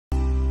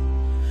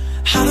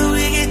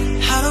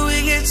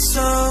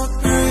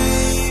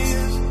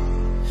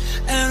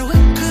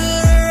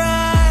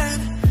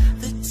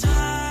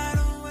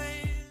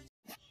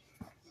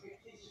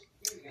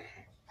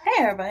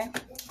everybody,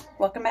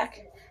 welcome back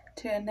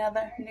to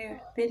another new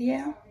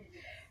video.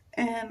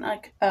 And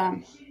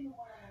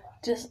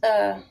just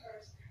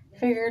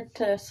figured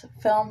to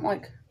film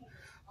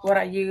what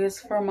I use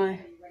for my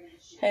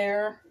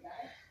hair.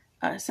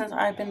 Since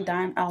I've been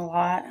dyeing a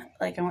lot,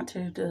 I went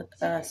to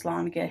the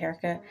salon to get a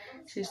haircut.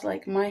 She's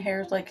like, my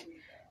hair is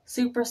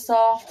super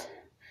soft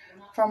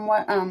from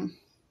what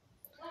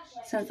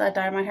since I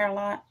dye my hair a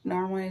lot.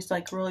 Normally it's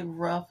really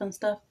rough and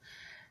stuff.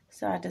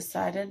 So I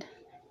decided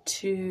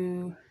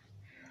to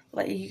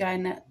let you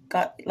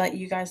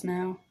guys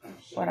know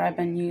what I've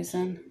been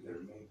using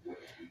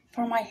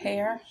for my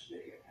hair.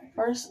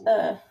 First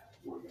up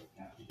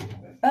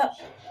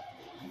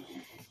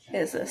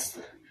is this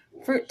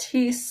Fruit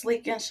Tea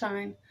Sleek and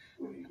Shine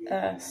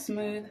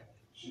Smooth.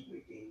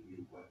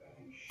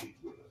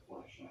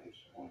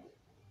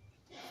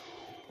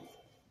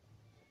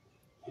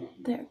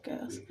 There it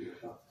goes.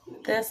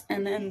 This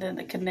and then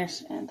the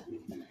conditioner.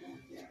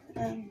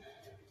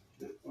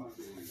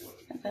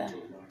 The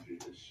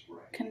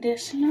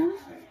conditioner.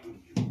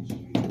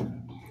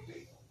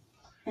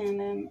 And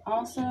then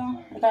also,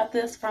 I got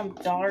this from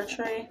Dollar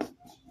Tree.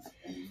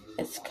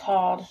 It's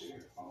called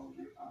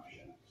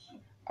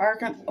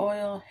Argan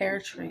Oil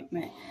Hair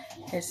Treatment.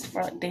 It's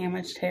for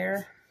damaged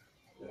hair.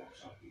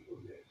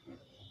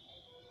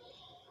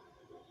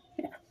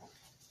 Yeah.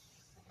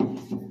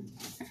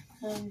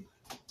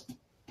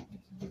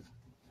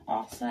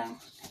 Also,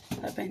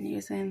 I've been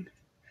using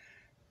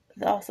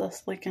the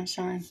Sleek and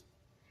Shine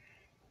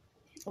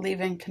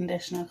leave-in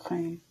conditioner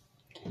cream.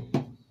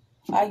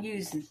 I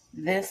use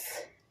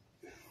this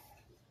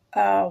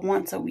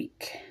once a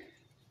week.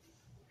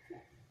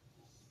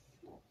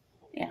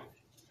 Yeah,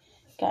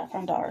 got it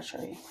from Dollar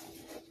Tree.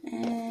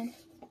 And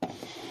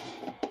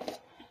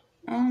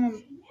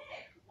I'm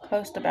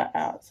post about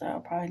out, so I'll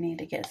probably need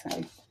to get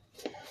some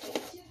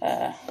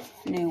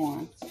new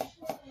ones.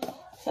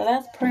 So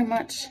that's pretty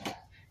much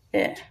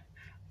it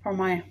for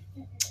my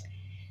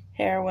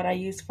hair, what I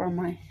use for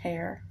my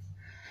hair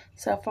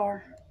so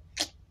far.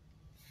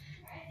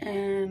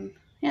 And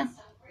yeah,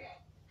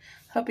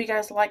 hope you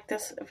guys like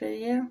this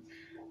video.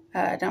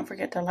 Don't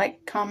forget to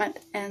like, comment,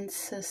 and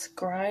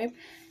subscribe,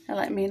 and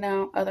let me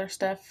know other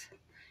stuff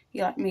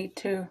you like me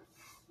to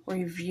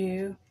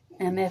review.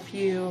 And if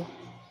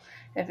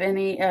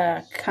any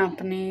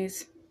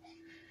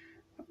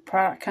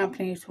product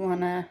companies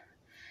want to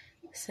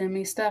send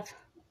me stuff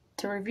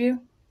to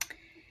review,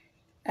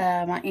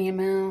 my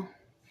email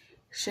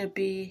should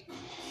be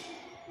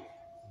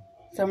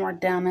somewhere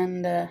down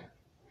in the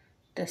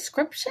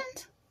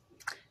descriptions.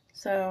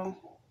 So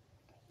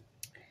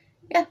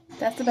yeah,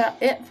 that's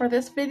about it for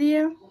this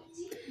video,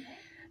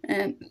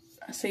 and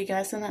I'll see you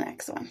guys in the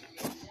next one.